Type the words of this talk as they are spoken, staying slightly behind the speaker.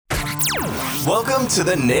Welcome to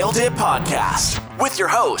the Nailed It Podcast with your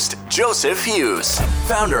host, Joseph Hughes,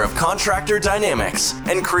 founder of Contractor Dynamics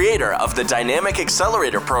and creator of the Dynamic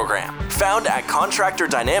Accelerator Program, found at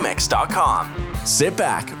contractordynamics.com. Sit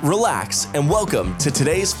back, relax, and welcome to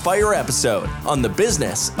today's fire episode on the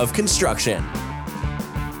business of construction.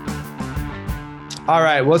 All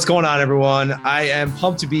right, what's going on, everyone? I am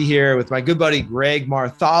pumped to be here with my good buddy, Greg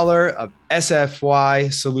Marthaler of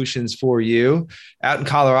SFY Solutions for You out in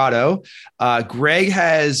Colorado. Greg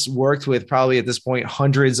has worked with probably at this point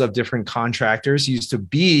hundreds of different contractors. He used to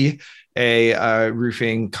be a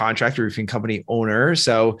roofing contractor, roofing company owner.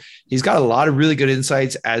 So he's got a lot of really good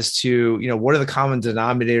insights as to, what are the common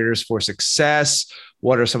denominators for success?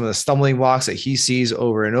 What are some of the stumbling blocks that he sees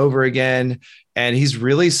over and over again? And he's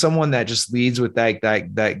really someone that just leads with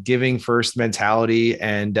that giving first mentality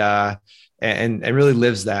and really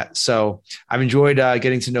lives that. So I've enjoyed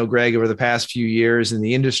getting to know Greg over the past few years in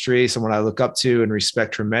the industry, someone I look up to and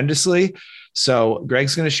respect tremendously. So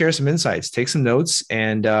Greg's going to share some insights, take some notes,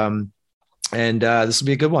 and this will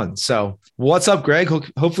be a good one. So what's up, Greg?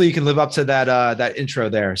 Hopefully you can live up to that intro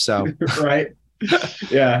there. So right.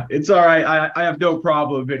 Yeah, it's all right. I have no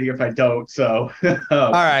problem admitting if I don't. So,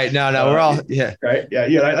 all right. No, we're all, yeah. Right.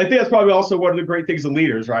 Yeah. I think that's probably also one of the great things of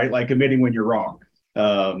leaders, right? Like admitting when you're wrong.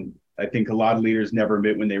 I think a lot of leaders never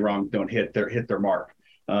admit when they're wrong, don't hit their mark,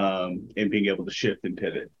 and being able to shift and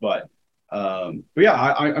pivot. But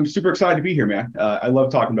yeah, I'm super excited to be here, man. I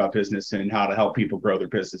love talking about business and how to help people grow their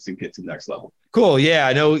business and get to the next level. Cool. Yeah.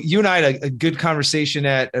 I know you and I had a good conversation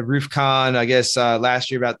at RoofCon, I guess, last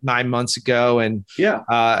year, about 9 months ago. And yeah,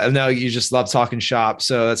 I know you just love talking shop.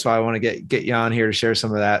 So that's why I want to get you on here to share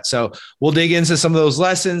some of that. So we'll dig into some of those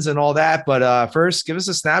lessons and all that. But first, give us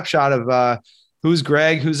a snapshot of who's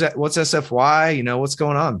Greg, what's SFY, what's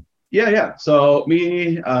going on? Yeah. So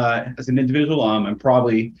me, as an individual, I'm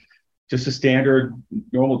probably just a standard,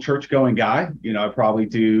 normal church-going guy.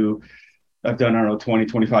 I've done, 20,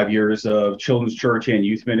 25 years of children's church and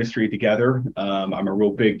youth ministry together. I'm a real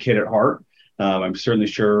big kid at heart. I'm certainly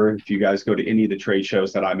sure if you guys go to any of the trade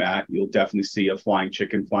shows that I'm at, you'll definitely see a flying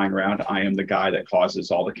chicken flying around. I am the guy that causes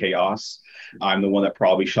all the chaos. I'm the one that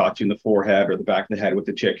probably shot you in the forehead or the back of the head with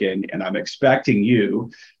the chicken. And I'm expecting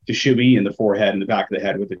you to shoot me in the forehead and the back of the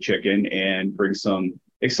head with the chicken and bring some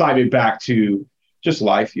excitement back to just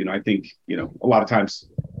life. I think, a lot of times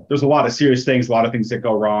there's a lot of serious things, a lot of things that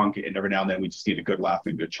go wrong. And every now and then we just need a good laugh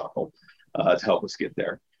and a good chuckle to help us get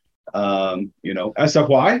there.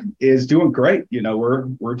 SFY is doing great.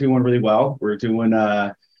 We're doing really well. We're doing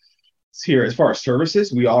here as far as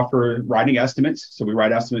services, we offer writing estimates. So we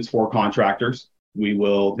write estimates for contractors. We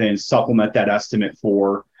will then supplement that estimate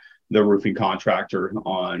for the roofing contractor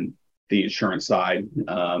on the insurance side.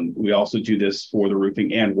 We also do this for the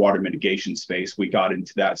roofing and water mitigation space. We got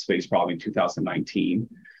into that space probably in 2019.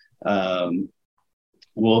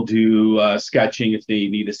 We'll do sketching if they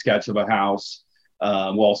need a sketch of a house.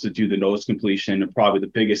 We'll also do the notice completion. And probably the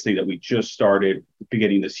biggest thing that we just started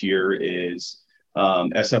beginning this year is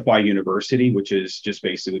SFY University, which is just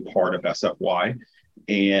basically part of SFY.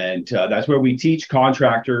 And that's where we teach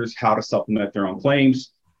contractors how to supplement their own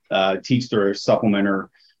claims, teach their supplementer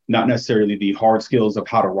not necessarily the hard skills of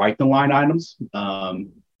how to write the line items,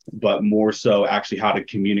 but more so actually how to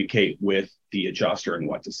communicate with the adjuster and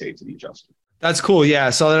what to say to the adjuster. That's cool. Yeah, I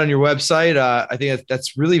saw that on your website. I think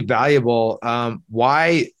that's really valuable.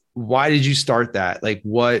 Why did you start that? Like,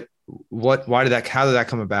 how did that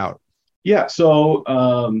come about? Yeah. So,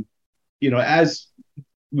 as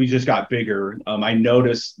we just got bigger, I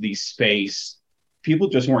noticed the space. People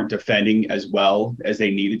just weren't defending as well as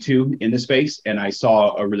they needed to in the space. And I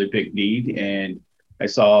saw a really big need. And I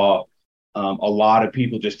saw a lot of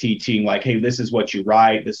people just teaching like, hey, this is what you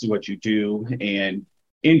write. This is what you do. And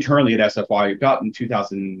internally at SFY, about in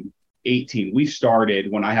 2018, we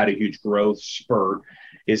started when I had a huge growth spurt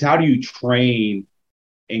is how do you train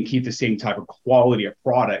and keep the same type of quality of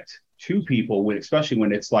product to people, especially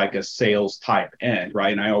when it's like a sales type end,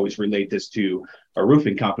 right? And I always relate this to a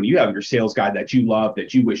roofing company. You have your sales guy that you love,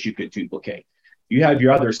 that you wish you could duplicate. You have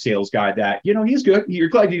your other sales guy that, he's good. You're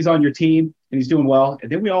glad he's on your team and he's doing well.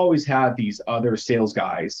 And then we always have these other sales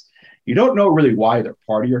guys. You don't know really why they're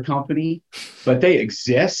part of your company, but they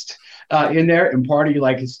exist in there. And part of you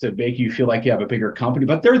is to make you feel like you have a bigger company,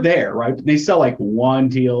 but they're there, right? They sell like one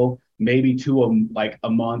deal, maybe two of them a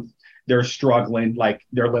month. They're struggling, like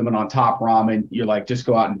they're living on top ramen. You're like, just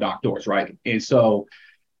go out and knock doors, right? And so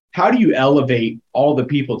how do you elevate all the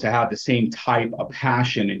people to have the same type of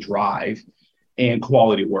passion and drive and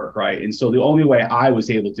quality work, right? And so the only way I was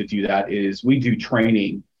able to do that is we do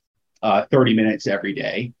training 30 minutes every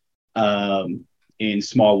day. in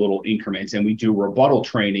small little increments. And we do rebuttal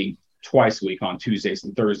training twice a week on Tuesdays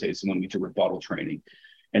and Thursdays when we do rebuttal training.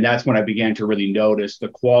 And that's when I began to really notice the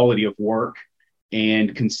quality of work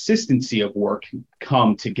and consistency of work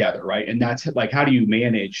come together, right? And that's like, how do you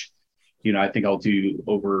manage, I think I'll do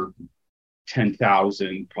over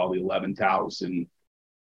 10,000, probably 11,000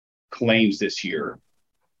 claims this year.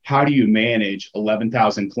 How do you manage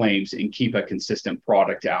 11,000 claims and keep a consistent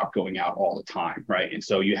product going out all the time, right? And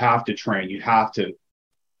so you have to train, you have to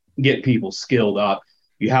get people skilled up,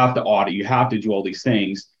 you have to audit, you have to do all these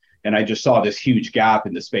things. And I just saw this huge gap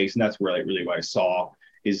in the space. And that's where really what I saw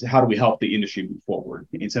is, how do we help the industry move forward?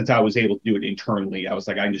 And since I was able to do it internally, I was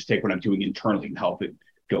like, I can just take what I'm doing internally and help it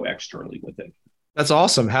go externally with it. That's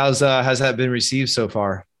awesome. Has that been received so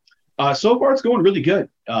far? So far, it's going really good.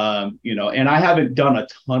 And I haven't done a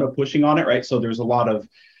ton of pushing on it, right? So there's a lot of,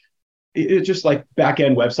 it's just like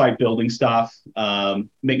back-end website building stuff,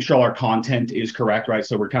 making sure our content is correct, right?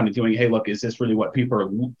 So we're kind of doing, hey, look, is this really what people are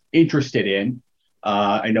interested in?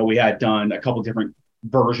 I know we had done a couple different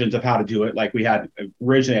versions of how to do it. Like we had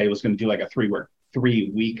originally, I was going to do like a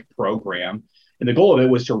 3-week program. And the goal of it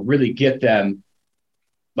was to really get them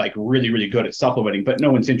like really, really good at supplementing, but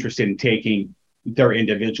no one's interested in taking their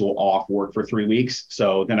individual off work for 3 weeks.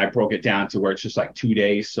 So then I broke it down to where it's just like 2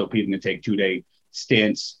 days. So people can take 2-day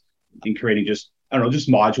stints in creating just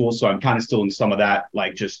modules. So I'm kind of still in some of that,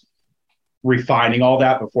 like just refining all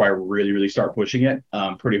that before I really, really start pushing it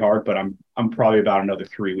pretty hard. But I'm probably about another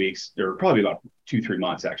 3 weeks, or probably about 2-3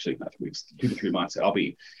 months, actually, not 3 weeks, 2 to 3 months. I'll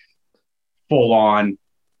be full on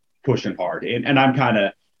pushing hard. And I'm kind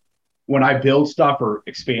of, when I build stuff or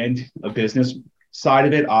expand a business side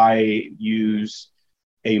of it, I use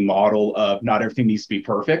a model of not everything needs to be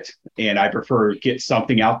perfect. And I prefer get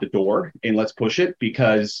something out the door and let's push it,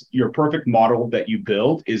 because your perfect model that you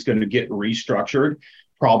build is going to get restructured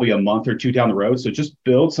probably a month or two down the road. So just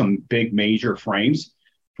build some big major frames,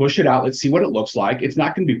 push it out. Let's see what it looks like. It's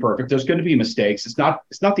not going to be perfect. There's going to be mistakes. It's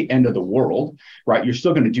not the end of the world, right? You're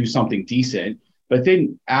still going to do something decent. But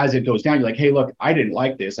then as it goes down, you're like, hey, look, I didn't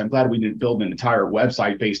like this. I'm glad we didn't build an entire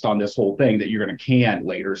website based on this whole thing that you're going to can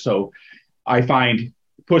later. So I find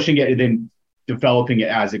pushing it and then developing it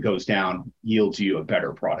as it goes down yields you a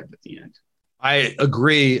better product at the end. I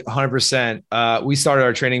agree 100%. We started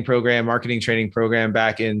our marketing training program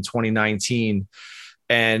back in 2019.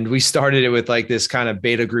 And we started it with like this kind of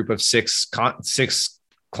beta group of six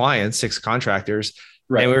clients, 6 contractors.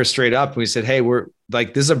 Right. And we were straight up and we said, hey, we're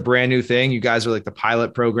like, this is a brand new thing. You guys are like the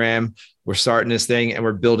pilot program. We're starting this thing and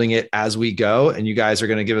we're building it as we go. And you guys are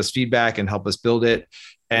going to give us feedback and help us build it.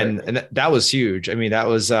 And that was huge. I mean, that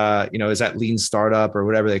was, is that lean startup or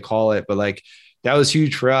whatever they call it? But like, that was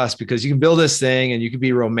huge for us, because you can build this thing and you can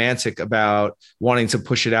be romantic about wanting to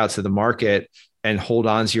push it out to the market and hold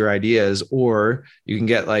on to your ideas, or you can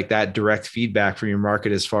get like that direct feedback from your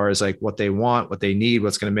market as far as like what they want, what they need,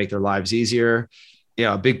 what's going to make their lives easier.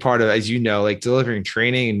 A big part of, as you know, like delivering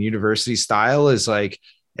training and university style is like,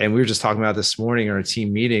 and we were just talking about this morning in our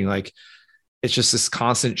team meeting, like it's just this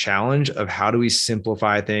constant challenge of how do we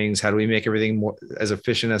simplify things? How do we make everything more as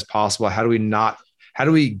efficient as possible? How do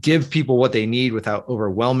we give people what they need without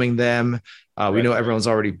overwhelming them? We know everyone's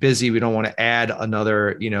already busy. We don't want to add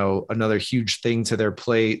another huge thing to their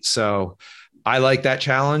plate. So I like that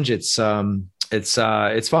challenge. It's fun.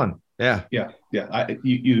 Yeah.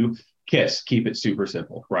 You KISS, keep it super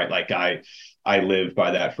simple, right? Like I live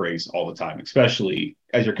by that phrase all the time, especially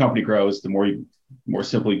as your company grows, the more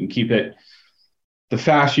simple you can keep it, the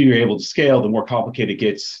faster you're able to scale, the more complicated it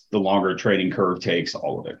gets, the longer a training curve takes,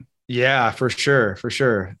 all of it. Yeah, for sure.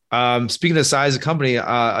 Speaking of the size of the company,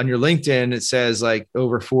 on your LinkedIn, it says like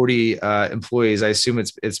over 40 employees. I assume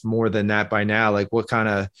it's more than that by now. Like what's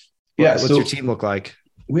your team look like?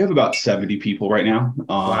 We have about 70 people right now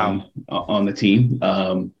on the team.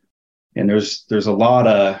 And there's a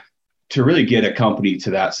lot to really get a company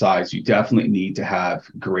to that size, you definitely need to have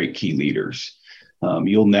great key leaders.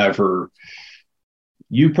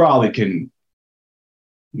 You probably can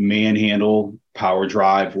manhandle, power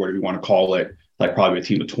drive, whatever you want to call it, like probably a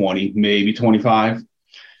team of 20, maybe 25.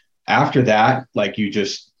 After that, like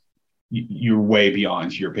you're way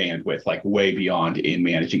beyond your bandwidth, like way beyond in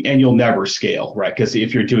managing, and you'll never scale, right? Because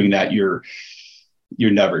if you're doing that, you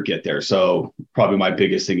never get there. So probably my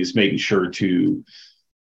biggest thing is making sure to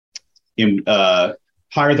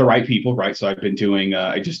hire the right people, right? So I've been doing,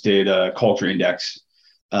 I just did a culture index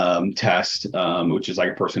test, which is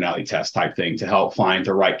like a personality test type thing to help find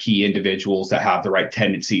the right key individuals that have the right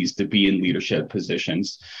tendencies to be in leadership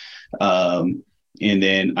positions. And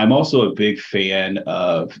then I'm also a big fan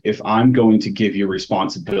of, if I'm going to give you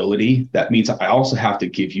responsibility, that means I also have to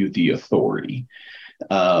give you the authority.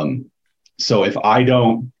 So if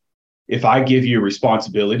I give you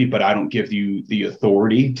responsibility, but I don't give you the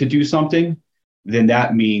authority to do something, then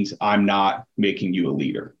that means I'm not making you a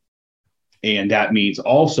leader. And that means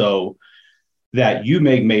also that you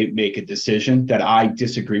may make a decision that I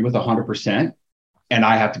disagree with 100%, and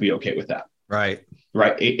I have to be okay with that. Right.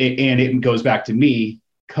 Right. And it goes back to me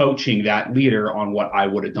coaching that leader on what I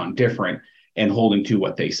would have done different and holding to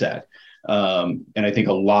what they said. And I think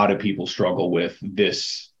a lot of people struggle with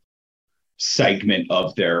this segment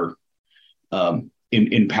of their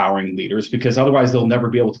empowering leaders, because otherwise they'll never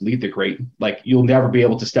be able to lead the great. Like, you'll never be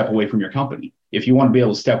able to step away from your company. If you want to be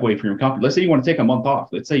able to step away from your company, let's say you want to take a month off.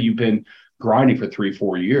 Let's say you've been grinding for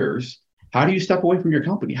 3-4 years. How do you step away from your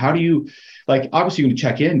company? How do you, like, obviously you're going to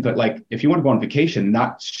check in, but like, if you want to go on vacation and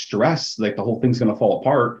not stress, like the whole thing's going to fall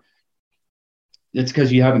apart, it's because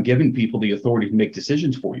you haven't given people the authority to make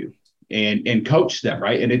decisions for you and coach them.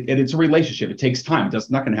 Right. And it's a relationship. It takes time. It's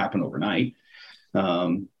not going to happen overnight.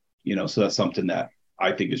 So that's something that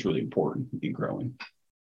I think is really important in growing.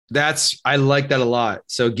 I like that a lot.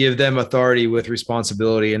 So give them authority with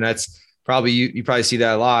responsibility. And that's probably, you probably see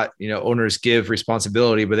that a lot. Owners give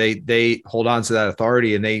responsibility, but they hold on to that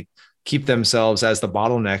authority, and they keep themselves as the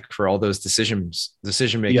bottleneck for all those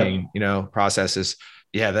decision-making, processes.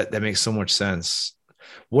 Yeah. That makes so much sense.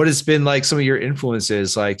 What has been like some of your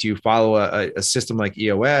influences? Like, do you follow a system like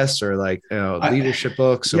EOS or like, leadership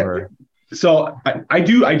books or? So I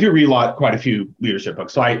do read quite a few leadership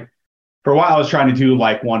books. So for a while I was trying to do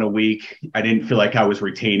like one a week. I didn't feel like I was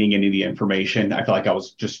retaining any of the information. I felt like I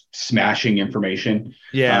was just smashing information.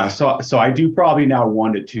 Yeah. So I do probably now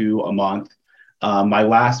 1 to 2 a month. My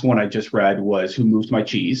last one I just read was Who Moves My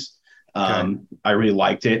Cheese. Okay. I really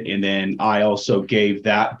liked it. And then I also gave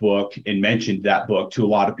that book and mentioned that book to a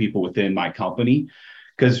lot of people within my company,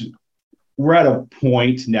 because we're at a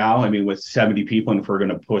point now, with 70 people, and if we're going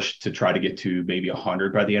to push to try to get to maybe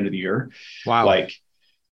 100 by the end of the year. Wow.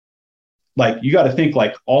 Like you got to think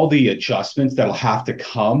like all the adjustments that'll have to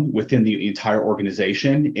come within the entire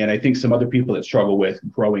organization. And I think some other people that struggle with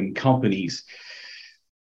growing companies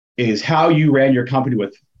is how you ran your company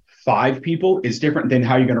with 5 people is different than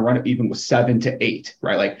how you're going to run it even with 7 to 8,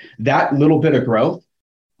 right? Like that little bit of growth,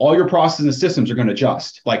 all your processes and systems are going to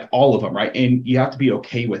adjust, like all of them, right? And you have to be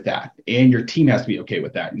okay with that. And your team has to be okay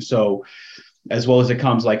with that. And so as well as it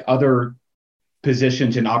comes, like other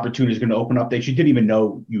positions and opportunities are going to open up that you didn't even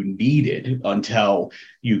know you needed until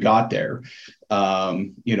you got there.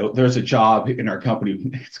 There's a job in our company.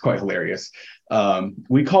 It's quite hilarious.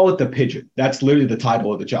 We call it the pigeon. That's literally the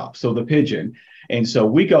title of the job. So the pigeon. And so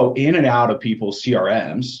we go in and out of people's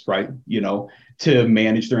CRMs, right? To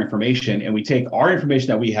manage their information. And we take our information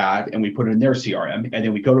that we have and we put it in their CRM, and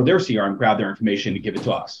then we go to their CRM, grab their information and give it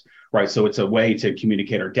to us, right? So it's a way to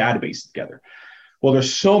communicate our database together. Well,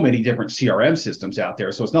 there's so many different CRM systems out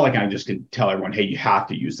there. So it's not like I just can tell everyone, hey, you have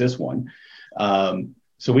to use this one.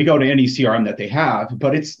 So we go to any CRM that they have,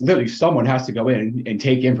 but it's literally someone has to go in and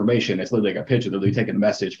take information. It's literally like a picture, literally taking a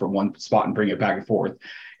message from one spot and bring it back and forth.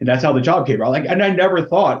 And that's how the job came out. And I never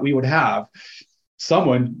thought we would have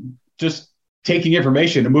someone just taking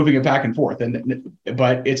information and moving it back and forth.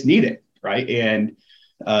 But it's needed, right? And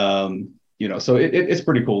so it's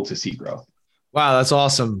pretty cool to see growth. Wow, that's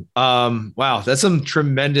awesome. Wow, that's some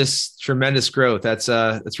tremendous growth. That's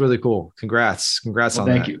really cool. Congrats on that.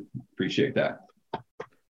 Thank you. Appreciate that.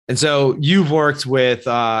 And so you've worked with,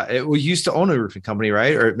 you used to own a roofing company,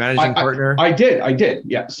 right? Or managing partner? I did.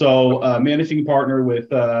 Yeah. So managing partner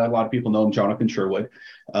with a lot of people know him, Jonathan Sherwood.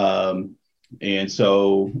 And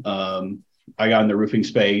so I got in the roofing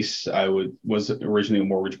space. I was originally a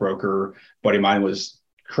mortgage broker. Buddy of mine was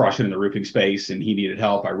crushing in the roofing space and he needed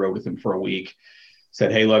help. I rode with him for a week,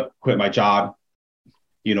 said, hey, look, quit my job.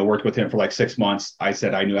 Worked with him for like 6 months. I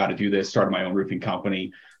said, I knew how to do this, started my own roofing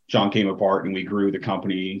company. John came apart and we grew the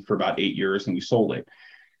company for about 8 years and we sold it.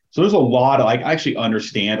 So there's a lot of, I actually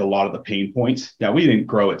understand a lot of the pain points. Now, we didn't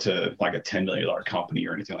grow it to like a $10 million company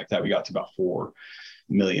or anything like that. We got to about 4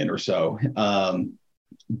 million or so.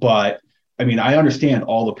 But I understand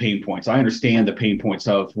all the pain points. I understand the pain points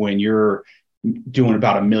of when you're doing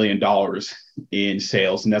about $1 million in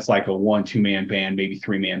sales, and that's like a 1-2 man band, maybe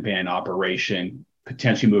 3-man band operation,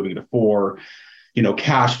 potentially moving to 4.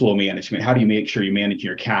 Cash flow management. How do you make sure you manage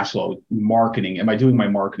your cash flow? Marketing. Am I doing my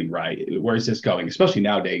marketing right? Where is this going? Especially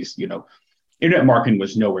nowadays, internet marketing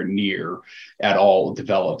was nowhere near at all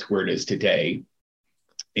developed where it is today.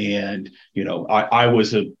 And, I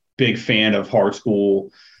was a big fan of hard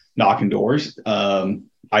school knocking doors.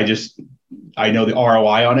 I know the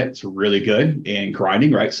ROI on it. It's really good and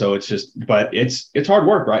grinding, right? So but it's hard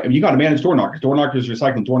work, right? I mean, you got to manage door knockers. Door knockers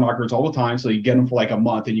recycling door knockers all the time. So you get them for like a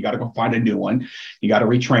month and you got to go find a new one. You got to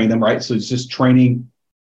retrain them, right? So it's just training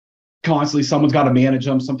constantly. Someone's got to manage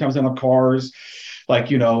them. Sometimes they don't have cars. Like,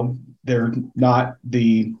 they're not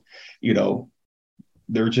the,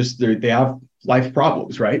 they have life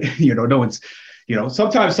problems, right? No one's,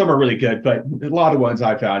 sometimes some are really good, but a lot of ones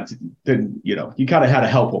I've found, then, you kind of had to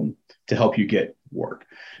help them to help you get work.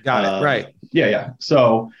 Got it. Right. Yeah.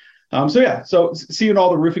 So seeing all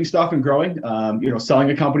the roofing stuff and growing, selling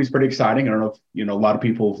a company is pretty exciting. I don't know if, a lot of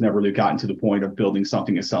people have never really gotten to the point of building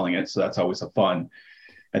something and selling it. So that's always a fun.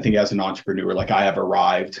 I think as an entrepreneur, like I have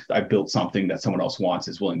arrived, I built something that someone else wants,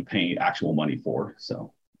 is willing to pay actual money for.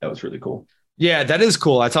 So that was really cool. Yeah, that is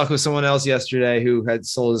cool. I talked with someone else yesterday who had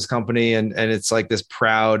sold his company, and it's like this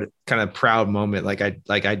proud moment. Like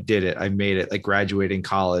I did it. I made it, like graduating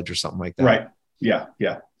college or something like that. Right. Yeah.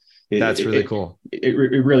 That's really cool. It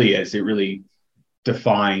really is. It really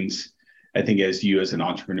defines, I think, as you as an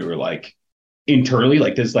entrepreneur, like internally,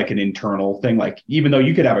 like there's like an internal thing, like even though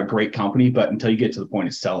you could have a great company, but until you get to the point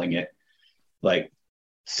of selling it,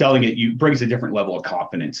 you brings a different level of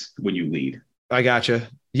confidence when you lead. I gotcha.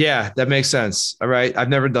 Yeah, that makes sense. All right. I've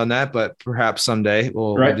never done that, but perhaps someday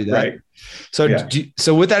we'll do that. Right. So,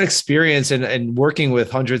 so with that experience and working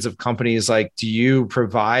with hundreds of companies, like, do you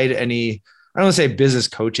provide any, I don't want to say business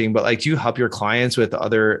coaching, but like, do you help your clients with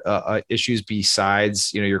other issues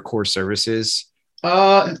besides, your core services?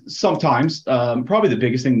 Sometimes, probably the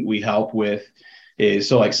biggest thing we help with is,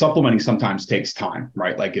 so like supplementing sometimes takes time,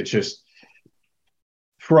 right? Like it's just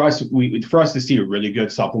for us to see a really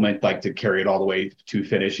good supplement, like to carry it all the way to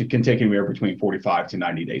finish, it can take anywhere between 45 to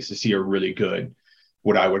 90 days to see a really good,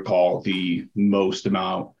 what I would call the most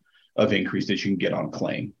amount of increase that you can get on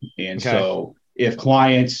claim. And so if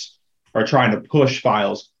clients are trying to push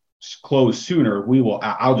files close sooner,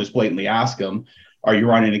 I'll just blatantly ask them, are you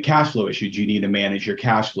running a cash flow issue? Do you need to manage your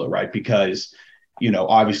cash flow, right? Because,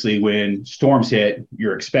 obviously when storms hit,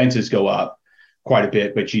 your expenses go up quite a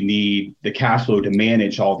bit, but you need the cash flow to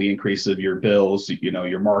manage all the increase of your bills,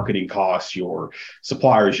 your marketing costs, your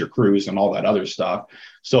suppliers, your crews, and all that other stuff.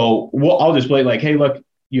 So I'll just play like, hey, look,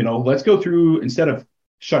 let's go through, instead of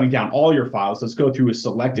shutting down all your files, let's go through a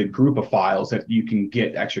selected group of files that you can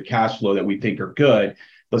get extra cash flow that we think are good.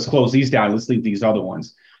 Let's close these down. Let's leave these other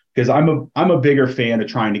ones. Because I'm a bigger fan of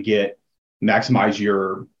trying to maximize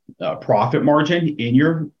your profit margin in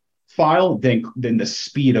your file than the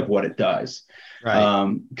speed of what it does.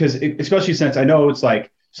 Right. Because especially since I know it's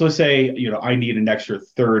like, so let's say, I need an extra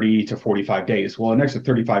 30 to 45 days. Well, an extra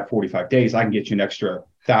 35, 45 days, I can get you an extra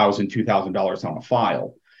 $1,000, $2,000 on a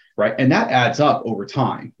file. Right. And that adds up over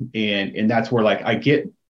time. And that's where like, I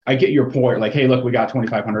get your point. Like, hey, look, we got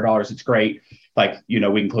 $2,500. It's great. Like, we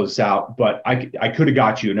can close this out, but I could have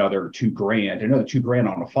got you another $2,000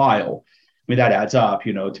 on a file. I mean, that adds up,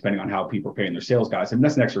 depending on how people are paying their sales guys. And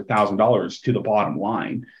that's an extra $1,000 to the bottom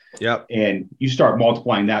line. Yep. And you start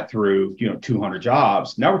multiplying that through, 200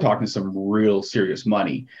 jobs. Now we're talking some real serious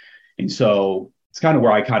money. And so it's kind of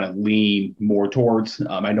where I kind of lean more towards.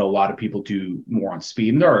 I know a lot of people do more on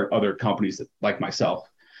speed, and there are other companies that, like myself,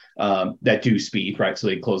 that do speed, right? So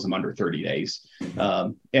they close them under 30 days.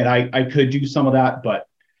 And I could do some of that, but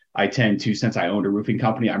I tend to, since I owned a roofing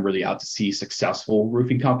company, I'm really out to see successful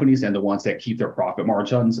roofing companies, and the ones that keep their profit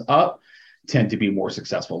margins up tend to be more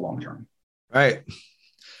successful long-term. Right.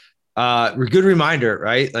 Good reminder,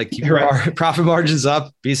 right? Like keep your profit margins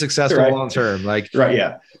up, be successful long-term. Like, right.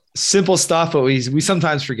 Yeah. Simple stuff, but we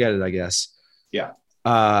sometimes forget it, I guess. Yeah.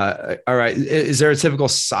 All right. Is there a typical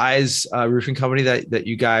size roofing company that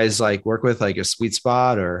you guys like work with, like a sweet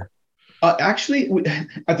spot or? Actually,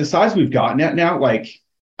 at the size we've gotten at now, like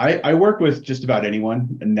I work with just about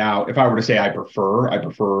anyone. And now if I were to say I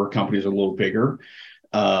prefer companies a little bigger,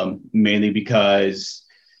 mainly because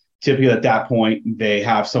typically at that point they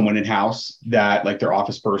have someone in-house that, like their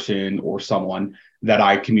office person or someone that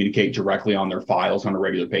I communicate directly on their files on a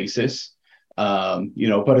regular basis. But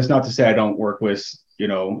it's not to say I don't work with,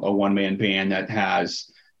 a one-man band that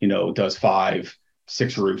has, does 5,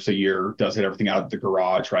 6 roofs a year, does everything out of the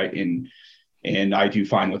garage, right? And I do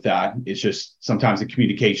fine with that. It's just sometimes the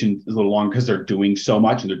communication is a little longer because they're doing so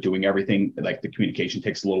much and they're doing everything. Like the communication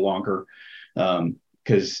takes a little longer.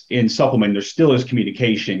 Because in supplement, there still is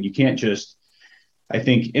communication. You can't just, I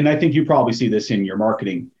think you probably see this in your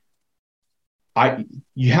marketing.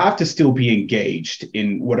 You have to still be engaged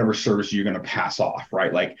in whatever service you're going to pass off,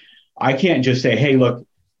 right? Like I can't just say, hey, look,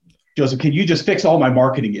 Joseph, can you just fix all my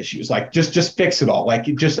marketing issues? Like just fix it all. Like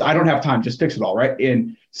I don't have time, just fix it all. Right.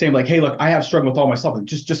 And same like, hey, look, I have struggled with all my stuff.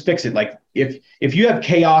 Just fix it. Like if you have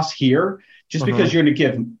chaos here, just because you're going to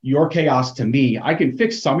give your chaos to me, I can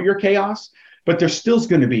fix some of your chaos, but there's still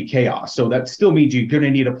going to be chaos. So that still means you're going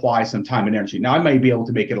to need to apply some time and energy. Now I might be able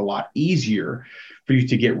to make it a lot easier for you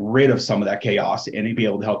to get rid of some of that chaos and be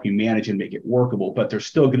able to help you manage and make it workable, but there's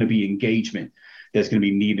still going to be engagement that's going to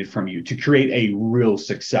be needed from you to create a real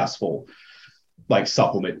successful like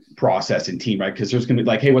supplement process and team, right? Because there's going to be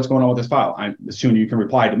like, hey, what's going on with this file? The sooner you can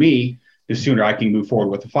reply to me, the sooner I can move forward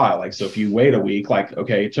with the file. Like, so if you wait a week, like,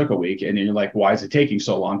 okay, it took a week, and then you're like, why is it taking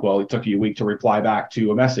so long? Well, it took you a week to reply back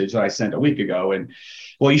to a message that I sent a week ago. And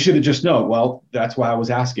well, you should have just known. Well, that's why I was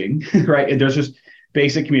asking, right? And there's just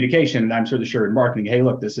basic communication. And I'm sure the shared in marketing, hey,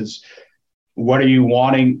 look, this is, what are you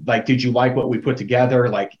wanting? Like, did you like what we put together?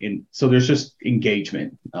 Like, so there's just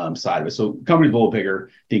engagement side of it. So company's a little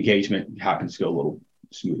bigger, the engagement happens to go a little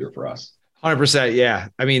smoother for us. 100%. Yeah.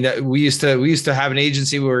 I mean, we used to have an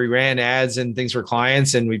agency where we ran ads and things for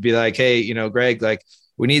clients, and we'd be like, hey, you know, Greg, like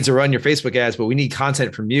we need to run your Facebook ads, but we need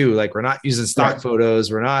content from you. Like, we're not using stock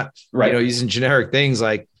photos. We're not, you know, using generic things.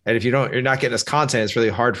 Like, and if you're not getting us content, it's really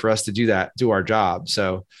hard for us to do our job.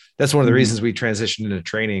 So that's one of the reasons we transitioned into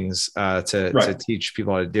trainings to teach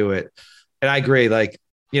people how to do it. And I agree, like,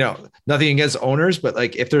 you know, nothing against owners, but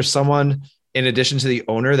like if there's someone in addition to the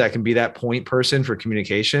owner that can be that point person for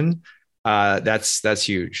communication, that's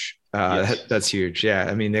huge. Yes. That's huge. Yeah.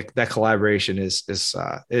 I mean, that collaboration is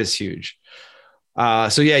huge.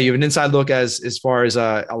 So yeah, you have an inside look as far as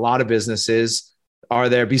a lot of businesses. Are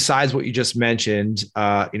there, besides what you just mentioned,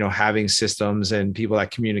 you know, having systems and people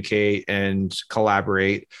that communicate and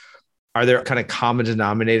collaborate, are there kind of common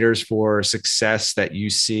denominators for success that you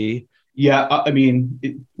see? Yeah. I mean,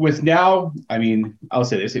 I'll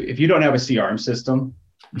say this, if you don't have a CRM system,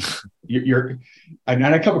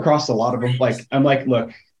 I come across a lot of them. Like, I'm like,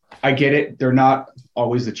 look, I get it. They're not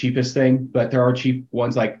always the cheapest thing, but there are cheap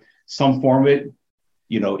ones, like some form of it.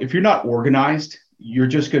 You know, if you're not organized, you're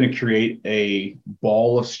just going to create a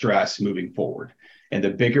ball of stress moving forward. And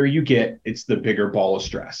the bigger you get, it's the bigger ball of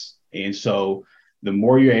stress. And so the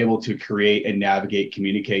more you're able to create and navigate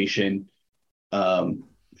communication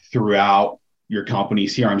throughout your company,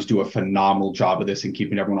 CRMs do a phenomenal job of this and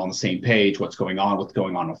keeping everyone on the same page, what's going on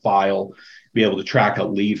in a file, be able to track a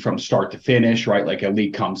lead from start to finish, right? Like a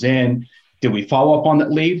lead comes in. Did we follow up on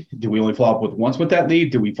that lead? Did we only follow up once with that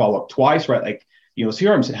lead? Did we follow up twice, right? Like, you know,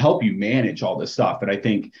 CRMs help you manage all this stuff. And I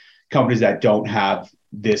think companies that don't have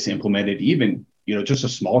this implemented, even, you know, just a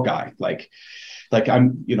small guy, like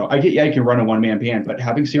I'm, you know, I get, you can run a one-man band, but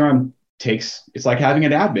having CRM it's like having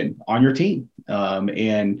an admin on your team,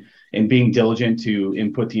 and being diligent to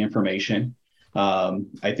input the information.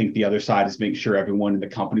 I think the other side is making sure everyone in the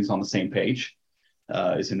company's on the same page,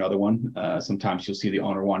 is another one. Sometimes you'll see the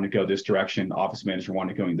owner wanting to go this direction, office manager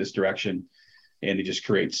wanting to go in this direction, and it just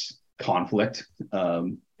creates conflict,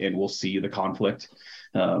 and we'll see the conflict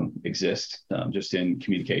exist just in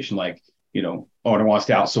communication. Like, you know, owner wants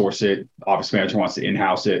to outsource it, office manager wants to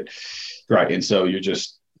in-house it, right? And so you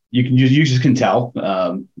just can tell.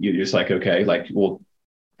 You're just like, okay, like we'll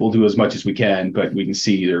do as much as we can, but we can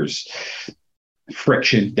see there's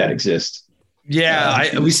friction that exists.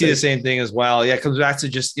 Yeah, we see the same thing as well. Yeah, it comes back to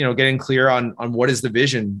just, you know, getting clear on what is the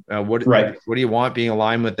vision, what do you want, being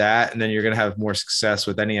aligned with that, and then you're going to have more success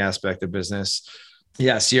with any aspect of business.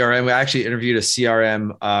 Yeah, CRM. We actually interviewed a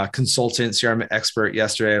CRM consultant, CRM expert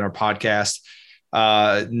yesterday on our podcast.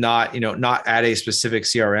 Not at a specific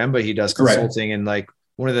CRM, but he does consulting, and like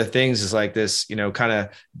one of the things is like this, you know, kind of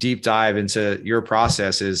deep dive into your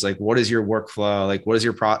processes. Like, what is your workflow? Like, what is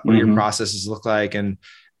your what do your processes look like? And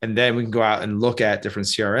then we can go out and look at different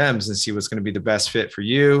CRMs and see what's going to be the best fit for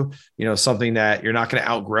you. You know, something that you're not going to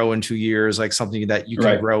outgrow in 2 years, like something that you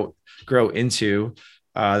can grow into.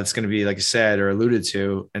 That's going to be, like you said, or alluded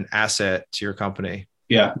to, an asset to your company.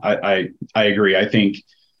 Yeah, I agree. I think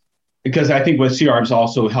with CRMs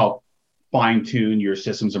also help fine tune your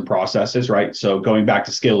systems and processes, right? So going back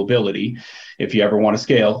to scalability, if you ever want to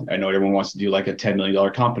scale, I know everyone wants to do like a $10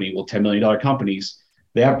 million company. Well, $10 million companies,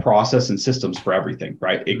 they have process and systems for everything,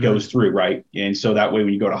 right? It goes through, right? And so that way,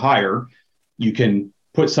 when you go to hire, you can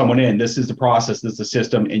put someone in, this is the process, this is the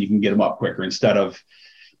system, and you can get them up quicker instead of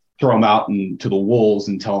throw them out into the wolves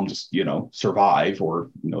and tell them just, you know, survive,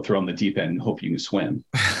 or, you know, throw them in the deep end and hope you can swim.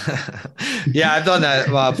 Yeah, I've done that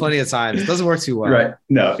plenty of times. It doesn't work too well. Right.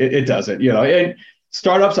 No, it doesn't, you know, and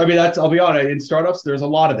startups, I mean, I'll be honest, in startups, there's a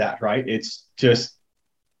lot of that, right? It's just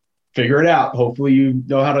figure it out. Hopefully you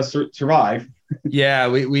know how to survive. Yeah,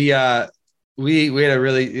 we we had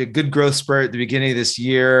a good growth spurt at the beginning of this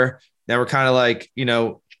year. Now we're kind of like,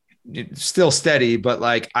 still steady, but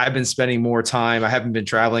like I've been spending more time. I haven't been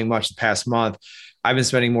traveling much the past month. I've been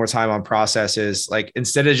spending more time on processes. Like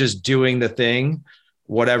instead of just doing the thing,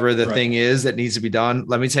 whatever the thing is that needs to be done,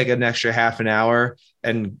 let me take an extra half an hour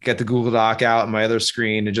and get the Google Doc out on my other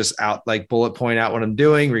screen and just like bullet point out what I'm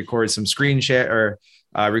doing, record some screen share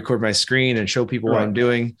or record my screen and show people what I'm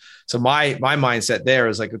doing. So my mindset there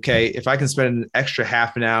is like, okay, if I can spend an extra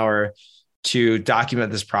half an hour to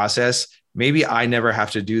document this process, maybe I never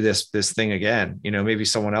have to do this thing again. Maybe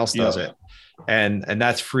someone else does it. And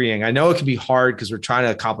that's freeing. I know it can be hard because we're trying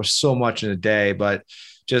to accomplish so much in a day, but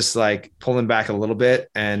just like pulling back a little bit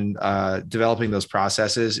and developing those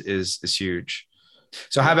processes is huge.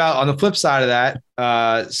 So how about on the flip side of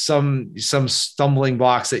that, some stumbling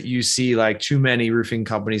blocks that you see like too many roofing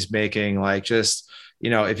companies making, like just,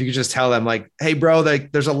 if you could just tell them like, hey bro,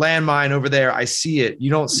 like there's a landmine over there. I see it. You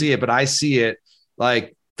don't see it, but I see it.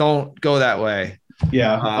 Like, don't go that way.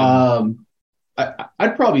 Yeah.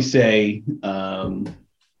 I'd probably say,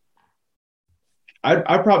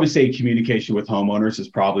 I'd probably say communication with homeowners is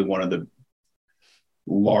probably one of the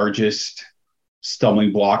largest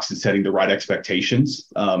stumbling blocks in setting the right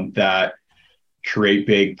expectations that create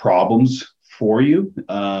big problems for you.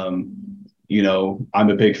 I'm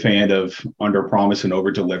a big fan of under promise and over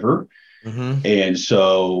deliver. Mm-hmm. And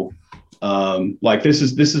so like this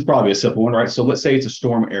is probably a simple one, right? So let's say it's a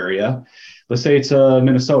storm area. Let's say it's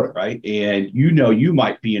Minnesota, right? And you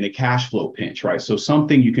might be in a cash flow pinch, right? So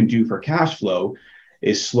something you can do for cash flow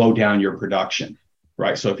is slow down your production,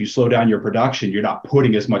 right? So if you slow down your production, you're not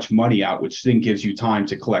putting as much money out, which then gives you time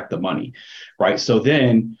to collect the money, right? So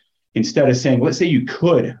then instead of saying, let's say you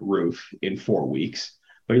could roof in 4 weeks,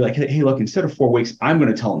 but you're like, hey, look, instead of 4 weeks, I'm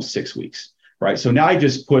going to tell them 6 weeks, right? So now I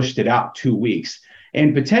just pushed it out 2 weeks.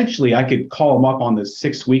 And potentially I could call them up on the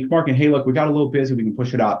 6 week mark and, hey, look, we got a little busy. We can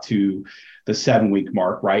push it out to the 7 week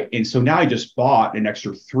mark, right? And so now I just bought an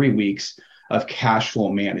extra 3 weeks of cash flow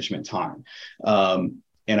management time.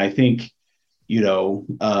 And I think,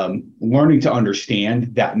 learning to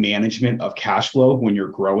understand that management of cash flow when you're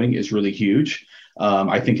growing is really huge.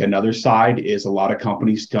 I think another side is a lot of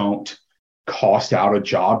companies don't cost out a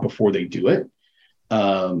job before they do it.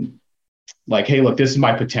 Like, hey, look, this is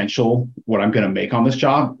my potential, what I'm going to make on this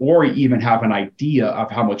job, or even have an idea of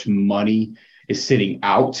how much money is sitting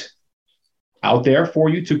out there for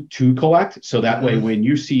you to collect. So that way, when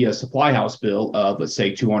you see a supply house bill of, let's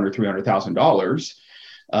say, $200,000, $300,000,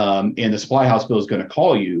 and the supply house bill is going to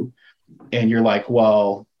call you and you're like,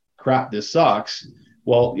 well, crap, this sucks.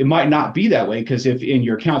 Well, it might not be that way, because if in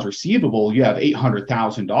your accounts receivable, you have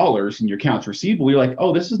 $800,000 in your accounts receivable, you're like,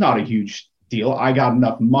 oh, this is not a huge deal. I got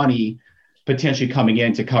enough money potentially coming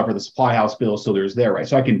in to cover the supply house bill. So there's there, right?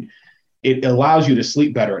 So it allows you to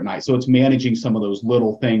sleep better at night. So it's managing some of those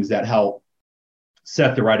little things that help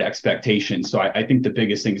set the right expectation. So I think the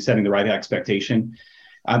biggest thing is setting the right expectation.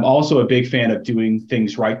 I'm also a big fan of doing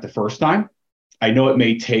things right the first time. I know it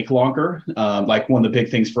may take longer. Like one of the big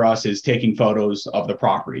things for us is taking photos of the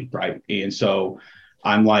property, right? And so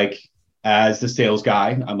I'm like, as the sales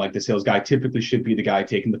guy, the sales guy typically should be the guy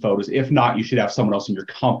taking the photos. If not, you should have someone else in your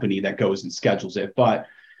company that goes and schedules it. But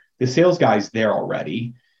the sales guy's there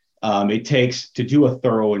already. It takes, to do a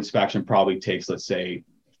thorough inspection, probably takes, let's say,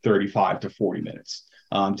 35 to 40 minutes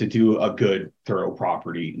to do a good, thorough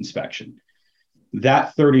property inspection.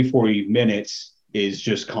 That 30, 40 minutes is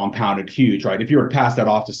just compounded huge, right? If you were to pass that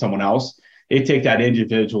off to someone else, it'd take that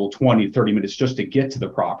individual 20, 30 minutes just to get to the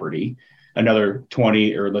property, another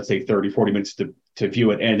 20 or let's say 30, 40 minutes to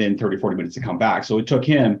view it, and then 30, 40 minutes to come back. So it took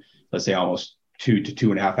him, let's say, almost 2 to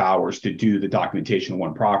 2.5 hours to do the documentation of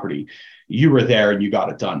one property. You were there and you got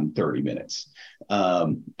it done in 30 minutes.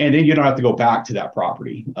 And then you don't have to go back to that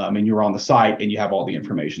property. And you're on the site and you have all the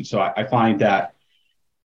information. So I find that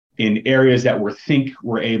in areas that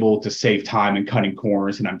we're able to save time and cutting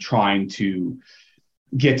corners, and I'm trying to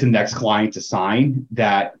get to the next client to sign,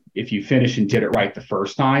 that if you finish and did it right the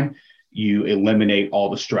first time, you eliminate all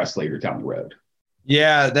the stress later down the road.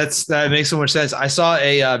 Yeah, that makes so much sense. I saw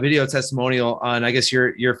a video testimonial on, I guess,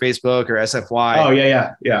 your Facebook or SFY. Oh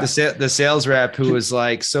yeah. The sales rep who was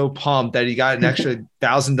like so pumped that he got an extra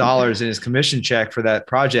 $1,000 in his commission check for that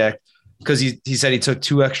project because he said he took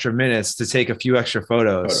 2 extra minutes to take a few extra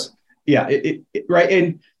photos. Yeah, right.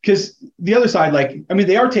 And because the other side,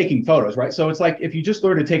 they are taking photos, right? So it's like, if you just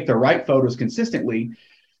learn to take the right photos consistently,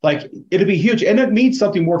 like, it'll be huge. And it means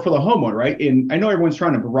something more for the homeowner, right? And I know everyone's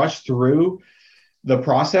trying to rush through the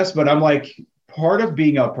process, but I'm like, part of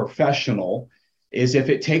being a professional is if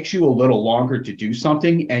it takes you a little longer to do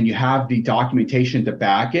something and you have the documentation to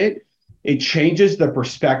back it, it changes the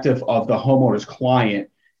perspective of the homeowner's client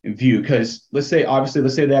view. Because let's say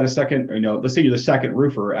they had a second, let's say you're the second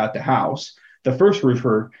roofer at the house. The first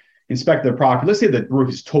roofer inspected the property. Let's say the roof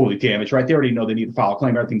is totally damaged, right? They already know they need to file a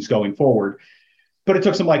claim. Everything's going forward. But it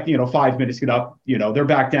took them 5 minutes to get up. They're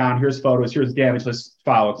back down. Here's photos. Here's the damage. Let's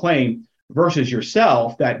file a claim. Versus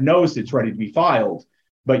yourself that knows it's ready to be filed,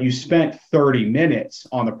 but you spent 30 minutes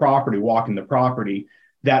on the property, walking the property.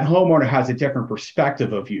 That homeowner has a different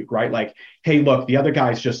perspective of you, right? Like, hey, look, the other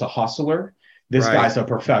guy's just a hustler. This guy's a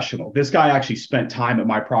professional. This guy actually spent time at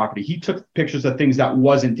my property. He took pictures of things that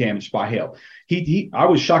wasn't damaged by hail. I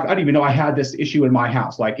was shocked. I didn't even know I had this issue in my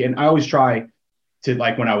house. And I always try to,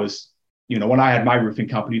 when I was, when I had my roofing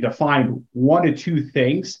company, to find 1 to 2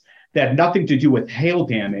 things that had nothing to do with hail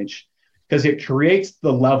damage, because it creates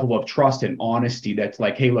the level of trust and honesty that's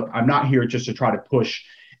like, hey, look, I'm not here just to try to push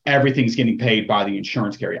everything's getting paid by the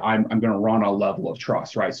insurance carrier. I'm going to run a level of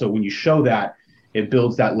trust, right? So when you show that, it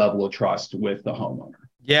builds that level of trust with the homeowner.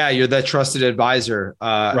 Yeah, you're that trusted advisor.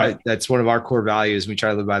 Right. That's one of our core values. We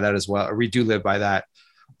try to live by that as well. Or we do live by that.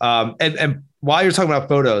 And while you're talking about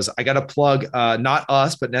photos, I got to plug not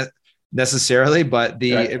us, but necessarily, but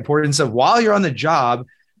the importance of, while you're on the job,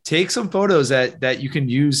 take some photos that you can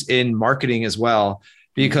use in marketing as well,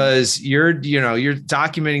 because you're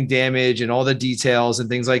documenting damage and all the details and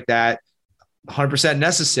things like that. 100%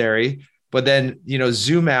 necessary. But then,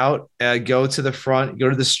 zoom out, go to the front, go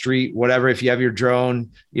to the street, whatever. If you have your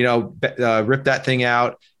drone, rip that thing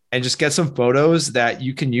out and just get some photos that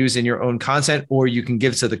you can use in your own content, or you can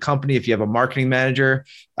give to the company. If you have a marketing manager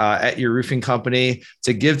at your roofing company,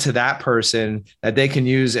 to give to that person that they can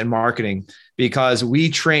use in marketing, because we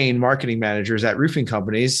train marketing managers at roofing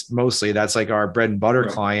companies. Mostly that's like our bread and butter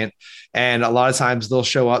client. And a lot of times they'll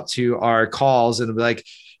show up to our calls and be like,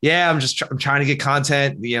 yeah, I'm trying to get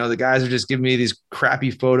content. The guys are just giving me these crappy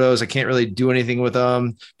photos. I can't really do anything with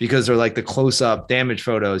them because they're like the close-up damage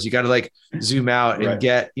photos. You got to zoom out and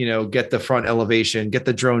get the front elevation, get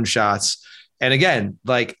the drone shots. And again,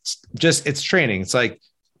 it's training. It's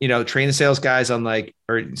train the sales guys on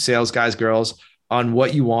or sales guys, girls, on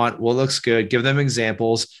what you want, what looks good, give them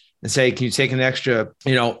examples and say, can you take an extra,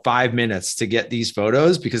 5 minutes to get these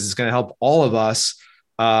photos? Because it's going to help all of us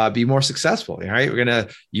be more successful. Right. We're going to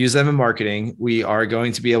use them in marketing. We are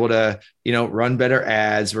going to be able to, run better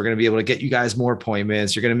ads. We're going to be able to get you guys more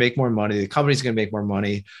appointments. You're going to make more money. The company's going to make more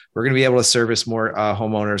money. We're going to be able to service more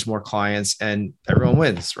homeowners, more clients, and everyone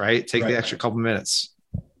wins, right? Take the extra couple minutes.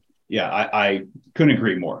 Yeah. I couldn't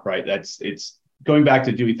agree more. Right. It's going back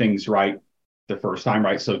to doing things right the first time.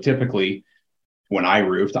 Right. So typically when I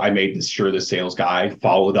roofed, I made sure the sales guy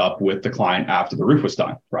followed up with the client after the roof was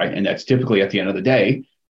done. Right. And that's typically at the end of the day.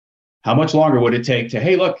 How much longer would it take to,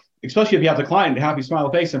 hey, look, especially if you have the client happy smile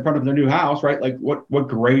face in front of their new house, right? Like what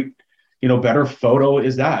great, better photo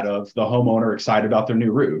is that of the homeowner excited about their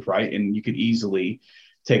new roof, right? And you could easily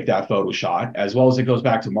take that photo shot, as well as it goes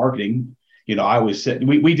back to marketing. I always said,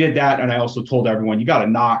 we did that. And I also told everyone, you got to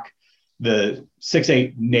knock the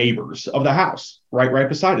 6-8 neighbors of the house right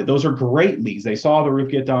beside it. Those are great leads. They saw the roof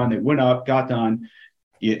get done, they went up, got done,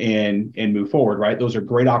 and move forward, right? Those are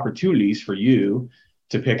great opportunities for you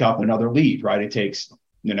to pick up another lead, right? It takes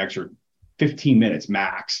an extra 15 minutes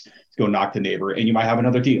max to go knock the neighbor, and you might have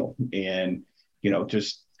another deal. And,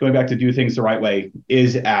 just going back to do things the right way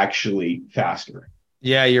is actually faster.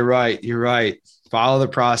 Yeah, you're right. You're right. Follow the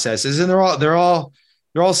processes, and they're all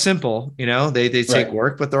simple. They take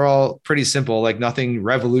work, but they're all pretty simple. Nothing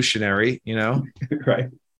revolutionary. Right.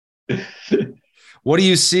 What do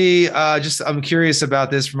you see? I'm curious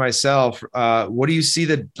about this for myself. What do you see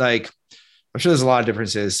that I'm sure there's a lot of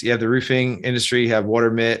differences. You have the roofing industry, you have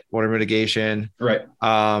water mitigation. Right.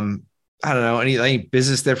 I don't know, any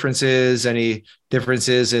business differences, any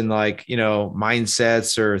differences in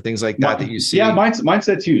mindsets or things like that you see? Yeah,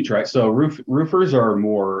 mindset's huge, right? So roofers are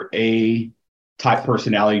more A-type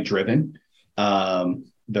personality driven.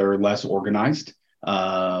 They're less organized.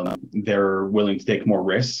 They're willing to take more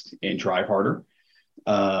risks and drive harder.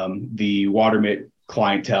 The water mit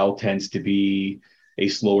clientele tends to be a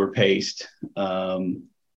slower paced and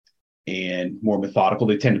more methodical.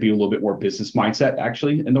 They tend to be a little bit more business mindset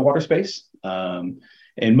actually in the water space. And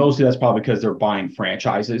mostly that's probably because they're buying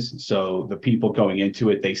franchises. So the people going into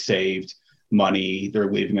it, they saved money.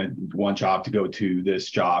 They're leaving one job to go to this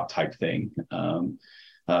job type thing.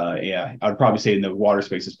 Yeah, I'd probably say in the water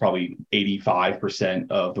space, it's probably 85%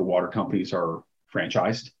 of the water companies are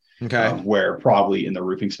franchised. Okay. Where probably in the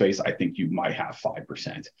roofing space, I think you might have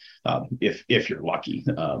 5%, if you're lucky.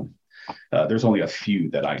 There's only a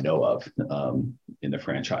few that I know of in the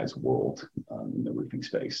franchise world in the roofing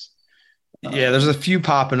space. Yeah, there's a few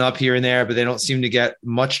popping up here and there, but they don't seem to get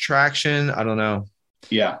much traction. I don't know.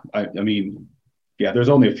 Yeah, I mean, yeah, there's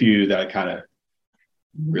only a few that I kind of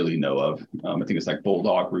really know of. I think it's like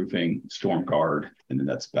Bulldog Roofing, Storm Guard, and then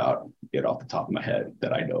that's about it off the top of my head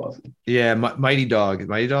that I know of. Yeah, Mighty Dog.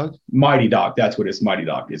 Mighty Dog? Mighty Dog. That's what it's. Mighty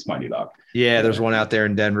Dog. It's Mighty Dog. Yeah, there's one out there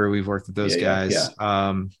in Denver. We've worked with those guys.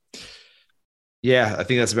 Yeah, I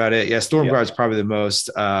think that's about it. Yeah, Storm Guard's probably the most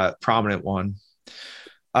prominent one.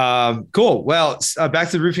 Cool. Well, back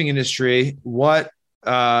to the roofing industry. Where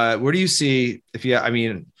do you see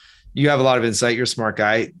you have a lot of insight. You're a smart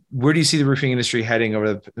guy. Where do you see the roofing industry heading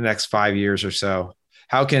over the next 5 years or so?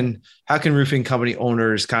 How can roofing company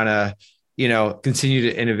owners kind of, continue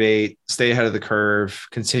to innovate, stay ahead of the curve,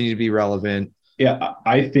 continue to be relevant? Yeah,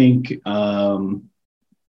 I think the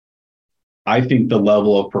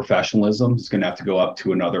level of professionalism is going to have to go up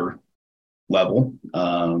to another level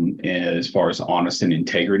as far as honest and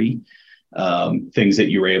integrity. Things that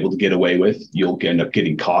you were able to get away with, you'll end up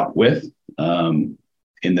getting caught with.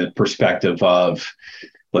 In the perspective of,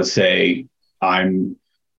 let's say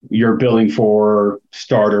you're billing for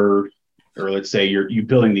starter, or let's say you're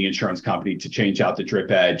billing the insurance company to change out the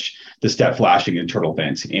drip edge, the step flashing, and turtle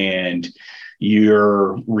vents, and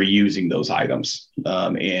you're reusing those items.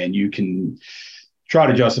 And you can try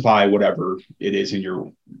to justify whatever it is in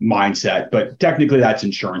your mindset, but technically that's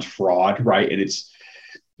insurance fraud, right? And it's,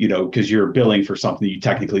 because you're billing for something you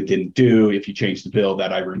technically didn't do. If you change the bill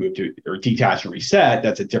that I removed it or detach and reset,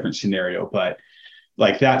 that's a different scenario. But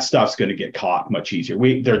like that stuff's going to get caught much easier.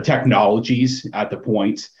 There are technologies at the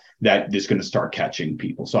point that is going to start catching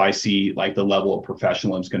people. So I see like the level of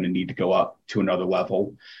professionalism is going to need to go up to another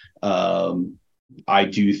level. I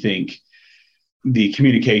do think the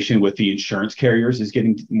communication with the insurance carriers is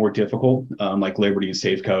getting more difficult, like Liberty and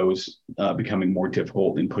Safeco's becoming more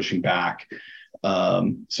difficult in pushing back.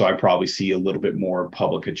 So I probably see a little bit more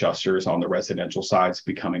public adjusters on the residential sides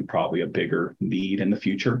becoming probably a bigger need in the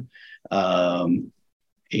future. What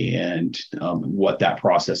that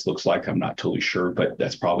process looks like, I'm not totally sure, but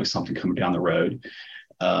that's probably something coming down the road.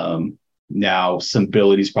 Now,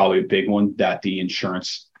 Symbility is probably a big one that the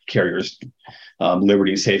insurance carriers,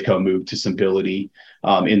 Liberty and Safeco, moved to Symbility.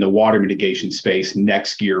 In the water mitigation space,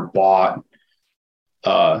 NextGear bought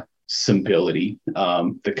Symbility,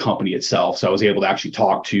 the company itself. So I was able to actually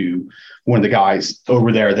talk to one of the guys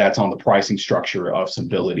over there that's on the pricing structure of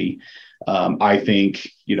Symbility. I think,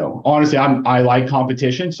 honestly, I like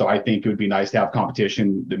competition. So I think it would be nice to have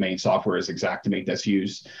competition. The main software is Xactimate that's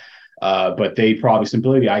used. But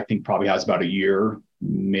Symbility, I think, probably has about a year,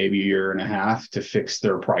 maybe a year and a half to fix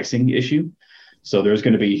their pricing issue. So there's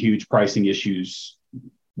going to be huge pricing issues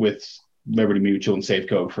with Liberty Mutual and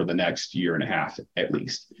Safeco for the next year and a half, at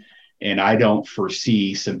least. And I don't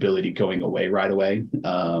foresee Symbility going away right away.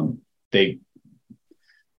 The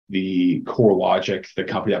CoreLogic, the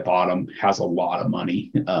company that bought them, has a lot of money.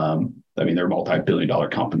 They're a multi-billion-dollar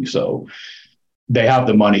company, so they have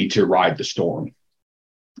the money to ride the storm.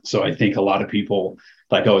 So I think a lot of people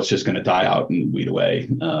it's just going to die out and weed away.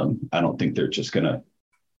 I don't think they're just going to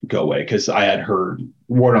go away, because I had heard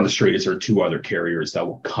word on the street is there are two other carriers that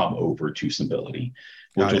will come over to Symbility,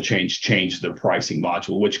 which will change the pricing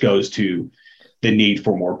module, which goes to the need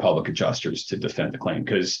for more public adjusters to defend the claim.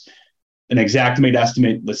 Because an Xactimate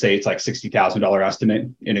estimate, let's say it's like $60,000 estimate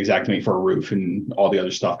in Xactimate for a roof and all the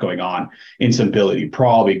other stuff going on, in Symbility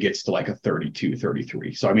probably gets to like a 32,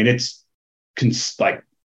 33. So, it's like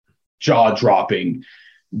jaw-dropping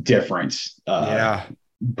difference.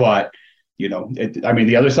 But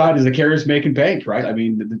the other side is the carriers making bank, right?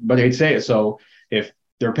 But they'd say it. So if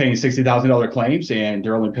they're paying $60,000 claims and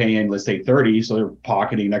they're only paying, let's say 30, so they're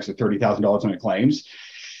pocketing an extra $30,000 on the claims.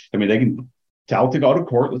 They can tell to go to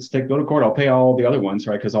court. Go to court. I'll pay all the other ones,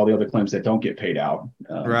 right? Because all the other claims that don't get paid out.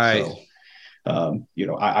 Right. So,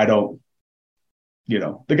 I don't,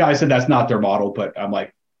 the guy said that's not their model, but I'm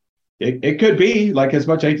like, it could be, like, as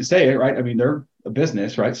much I hate to say it, right? They're a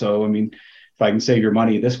business, right? So, if I can save your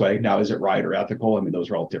money this way, now, is it right or ethical?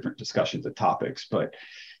 Those are all different discussions and topics, but,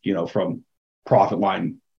 from profit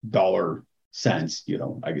line dollar sense,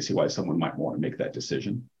 I can see why someone might want to make that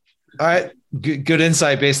decision. All right. Good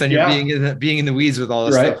insight based on your being in the weeds with all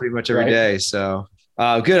this stuff pretty much every day. So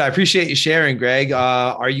good. I appreciate you sharing, Greg.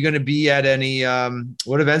 Are you going to be at any,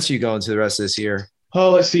 what events are you going to the rest of this year?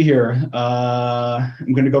 Oh, let's see here.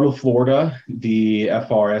 I'm going to go to Florida, the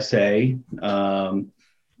FRSA.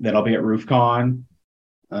 Then I'll be at RoofCon.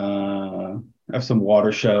 I have some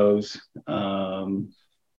water shows.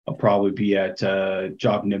 I'll probably be at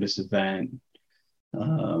Job Nimbus event.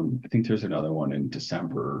 I think there's another one in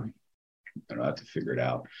December. I don't know, I have to figure it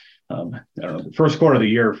out. I don't know. The first quarter of the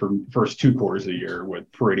year, for first 2 quarters of the year, were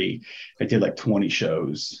pretty. I did like 20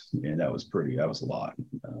 shows, and that was a lot,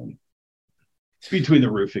 between the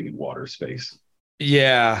roofing and water space.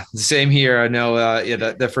 Yeah, same here. I know.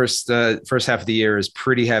 The first half of the year is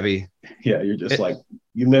pretty heavy. Yeah, you're just like,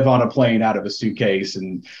 you live on a plane out of a suitcase,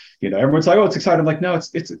 and everyone's like, "Oh, it's exciting." I'm like, no,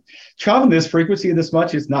 it's traveling this frequency this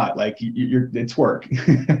much. It's not like it's work.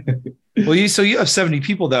 Well, you have 70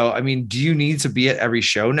 people though. I mean, do you need to be at every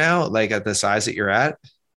show now, like at the size that you're at?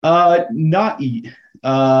 Not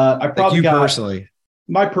I probably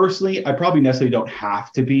like personally. I probably necessarily don't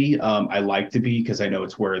have to be. I like to be, because I know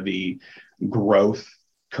it's where the growth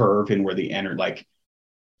curve and where the like,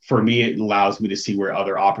 for me, it allows me to see where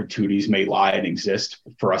other opportunities may lie and exist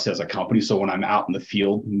for us as a company. So when I'm out in the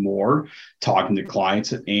field more, talking to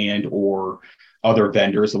clients and or other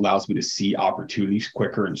vendors, allows me to see opportunities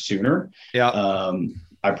quicker and sooner. Yeah.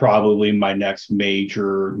 I probably, my next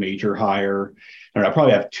major hire, and I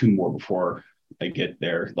probably have 2 more before I get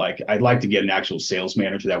there. Like, I'd like to get an actual sales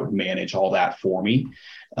manager that would manage all that for me,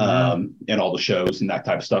 and all the shows and that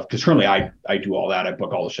type of stuff. Because currently I do all that. I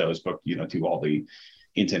book all the shows, do all the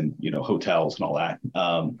hotels and all that.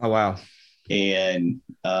 Oh, wow. And,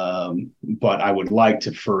 but I would like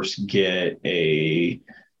to first get a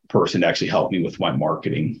person to actually help me with my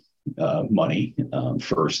marketing, money,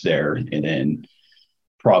 first there, and then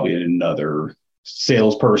probably another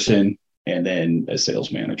salesperson, and then a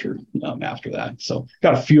sales manager, after that. So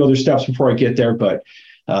got a few other steps before I get there, but,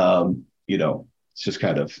 it's just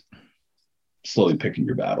kind of slowly picking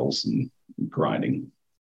your battles and grinding.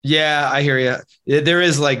 Yeah, I hear you. There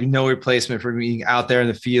is like no replacement for being out there in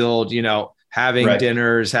the field, having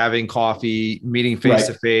dinners, having coffee, meeting face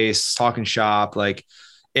to face, talking shop. Like,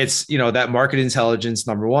 it's, that market intelligence,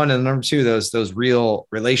 number one, and number two, those real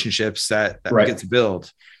relationships that we get to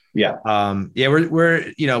build. Yeah.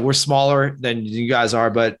 We're smaller than you guys are,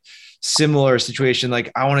 but similar situation.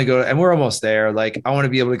 Like, I want to go, and we're almost there. Like, I want to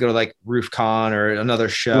be able to go to like RoofCon or another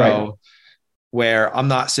show where I'm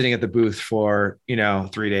not sitting at the booth for,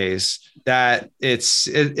 3 days. That it's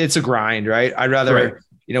a grind, right? I'd rather,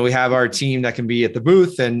 we have our team that can be at the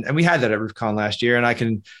booth, and we had that at RoofCon last year, and I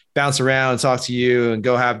can bounce around and talk to you and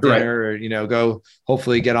go have dinner, or, go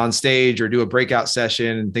hopefully get on stage or do a breakout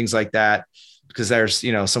session and things like that, because there's,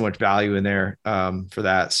 so much value in there, for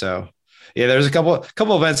that. So yeah, there's a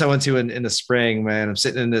couple events I went to in the spring, man. I'm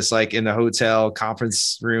sitting in this, like, in the hotel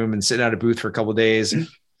conference room and sitting at a booth for a couple of days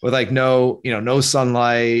with like no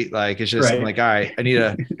sunlight. Like, it's just I'm like, all right,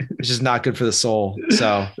 it's just not good for the soul.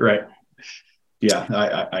 So, yeah,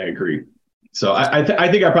 I agree. So I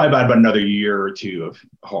think I probably about another year or 2 of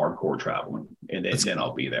hardcore traveling, and then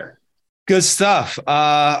I'll be there. Good stuff.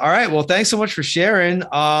 All right. Well, thanks so much for sharing.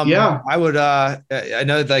 I would, I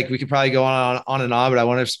know, like, we could probably go on and on, but I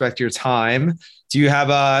want to respect your time. Do you have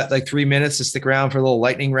like 3 minutes to stick around for a little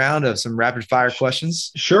lightning round of some rapid fire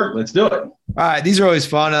questions? Sure. Let's do it. All right. These are always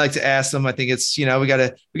fun. I like to ask them. I think it's, we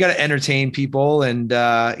gotta entertain people, and,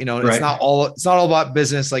 it's not all about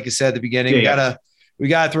business. Like you said at the beginning, we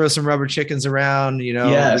gotta throw some rubber chickens around, we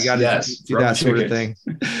gotta do that sort of thing.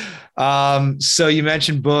 So you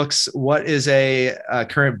mentioned books. What is a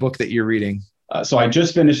current book that you're reading? So I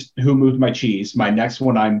just finished Who Moved My Cheese. My next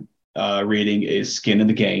one I'm reading is Skin in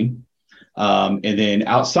the Game. And then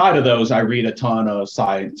outside of those, I read a ton of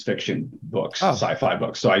science fiction books, sci-fi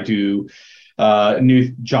books. So I do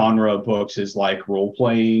new genre books is like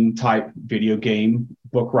role-playing type video game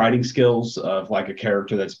book writing skills of like a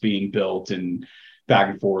character that's being built and back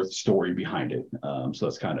and forth story behind it. So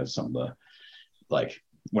that's kind of some of the, like,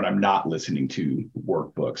 when I'm not listening to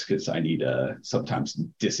workbooks, because I need to sometimes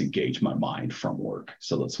disengage my mind from work.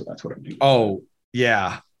 So that's what I'm doing. Oh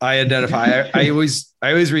yeah, I identify. I always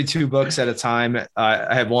read 2 books at a time.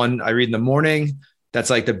 I have one I read in the morning.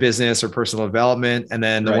 That's like the business or personal development, and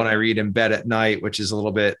then the one I read in bed at night, which is a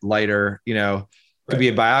little bit lighter. Could be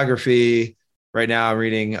a biography. Right now, I'm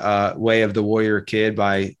reading "Way of the Warrior Kid"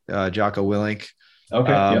 by Jocko Willink.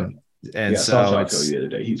 Okay. And so I saw Jocko the other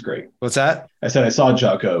day. He's great. What's that? I said I saw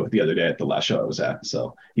Jocko the other day at the last show I was at.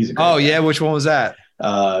 So he's a great guy. Yeah. Which one was that?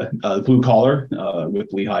 Blue Collar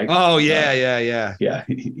with Lee Hike. Oh yeah, yeah. Yeah,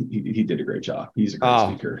 he did a great job. He's a great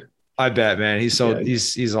speaker. I bet, man. He's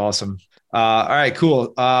awesome. All right,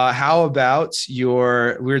 cool. How about we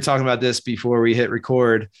were talking about this before we hit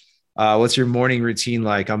record. What's your morning routine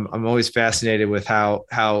like? I'm always fascinated with how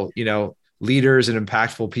leaders and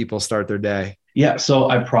impactful people start their day. Yeah, so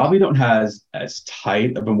I probably don't have as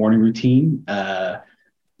tight of a morning routine.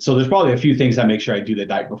 So there's probably a few things I make sure I do the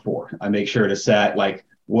night before. I make sure to set, like,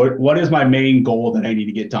 what is my main goal that I need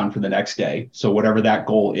to get done for the next day? So whatever that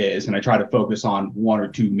goal is, and I try to focus on one or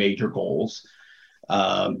two major goals.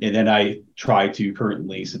 And then I try to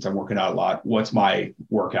currently, since I'm working out a lot, what's my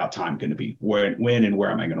workout time going to be? When and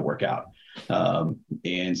where am I going to work out?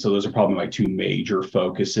 And so those are probably my two major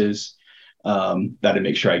focuses that I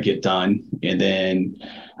make sure I get done. And then,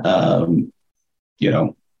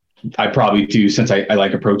 I probably do, since I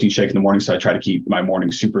like a protein shake in the morning, so I try to keep my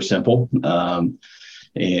morning super simple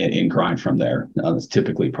and grind from there. That's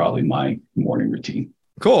typically probably my morning routine.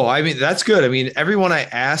 Cool. I mean, that's good. I mean, everyone I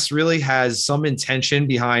asked really has some intention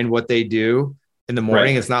behind what they do in the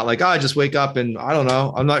morning. Right. It's not like, I just wake up and I don't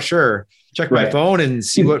know, I'm not sure. Check my phone and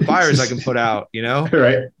see what fires I can put out,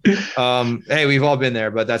 Right. Hey, we've all been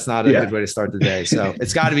there, but that's not a good way to start the day. So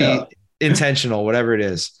it's got to be intentional, whatever it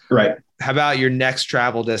is. Right. How about your next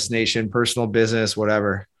travel destination, personal, business,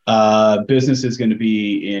 whatever? Business is going to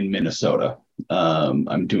be in Minnesota.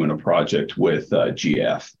 I'm doing a project with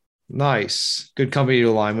GF. Nice. Good company to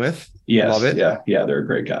align with. Yes. Love it. Yeah. They're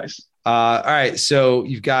great guys. All right. So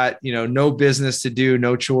you've got, no business to do,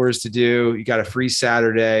 no chores to do. You got a free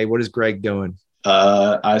Saturday. What is Greg doing?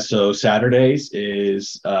 So Saturdays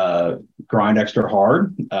is grind extra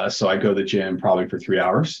hard. So I go to the gym probably for 3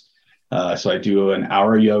 hours. So I do an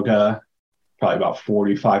hour of yoga, probably about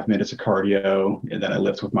 45 minutes of cardio, and then I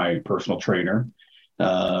lift with my personal trainer.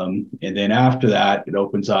 And then after that, it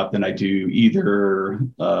opens up. Then I do either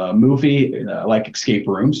movie, like escape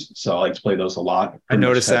rooms. So I like to play those a lot. I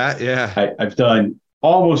noticed that. Yeah. I've done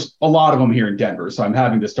almost a lot of them here in Denver. So I'm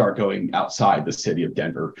having to start going outside the city of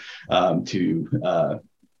Denver to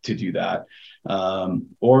do that.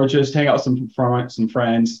 Or just hang out with some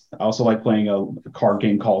friends. I also like playing a card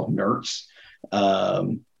game called Nerds.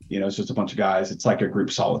 It's just a bunch of guys. It's like a group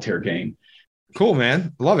solitaire game. Cool,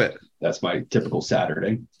 man. Love it. That's my typical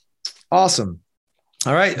Saturday. Awesome.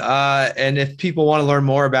 All right. And if people want to learn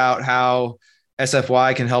more about how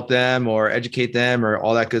SFY can help them or educate them or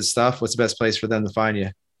all that good stuff, what's the best place for them to find you?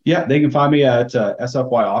 Yeah, they can find me at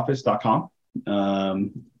sfyoffice.com.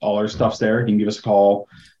 All our stuff's there. You can give us a call.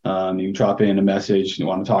 You can drop in a message. You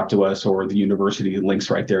want to talk to us, or the university links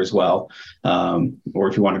right there as well. Or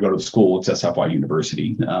if you want to go to the school, it's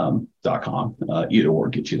sfyuniversity.com. Either or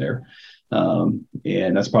get you there.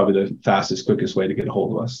 And that's probably the fastest, quickest way to get a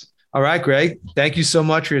hold of us. All right, Greg, thank you so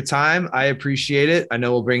much for your time. I appreciate it. I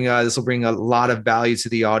know this will bring a lot of value to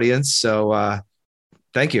the audience. So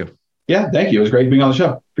thank you. Yeah, thank you. It was great being on the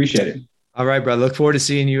show. Appreciate it. All right, brother. Look forward to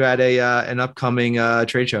seeing you at an upcoming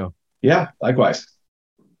trade show. Yeah, likewise.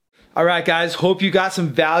 All right, guys. Hope you got some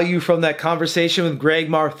value from that conversation with Greg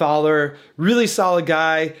Marthaler. Really solid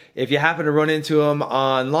guy. If you happen to run into him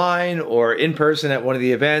online or in person at one of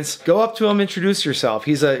the events, go up to him, introduce yourself.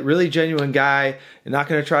 He's a really genuine guy and not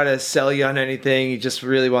going to try to sell you on anything. He just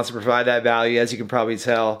really wants to provide that value, as you can probably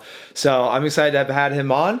tell. So I'm excited to have had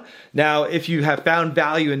him on. Now, if you have found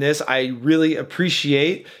value in this, I really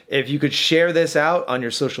appreciate if you could share this out on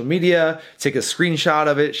your social media, take a screenshot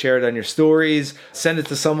of it, share it on your stories, send it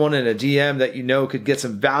to someone in a DM that you know could get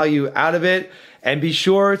some value out of it. And be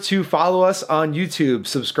sure to follow us on YouTube.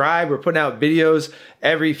 Subscribe. We're putting out videos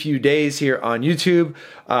every few days here on YouTube.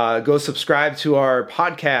 Go subscribe to our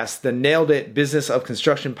podcast, the Nailed It Business of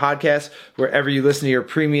Construction podcast, wherever you listen to your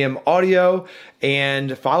premium audio.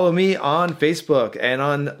 And follow me on Facebook and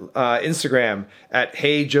on Instagram at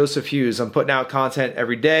Hey Joseph Hughes. I'm putting out content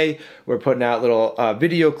every day. We're putting out little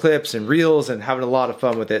video clips and reels and having a lot of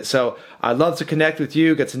fun with it. So I'd love to connect with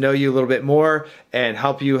you, get to know you a little bit more, and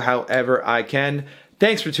help you however I can.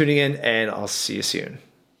 Thanks for tuning in, and I'll see you soon.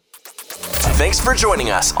 Thanks for joining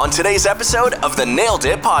us on today's episode of the Nailed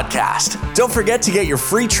It Podcast. Don't forget to get your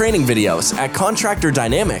free training videos at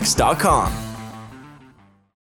contractordynamics.com.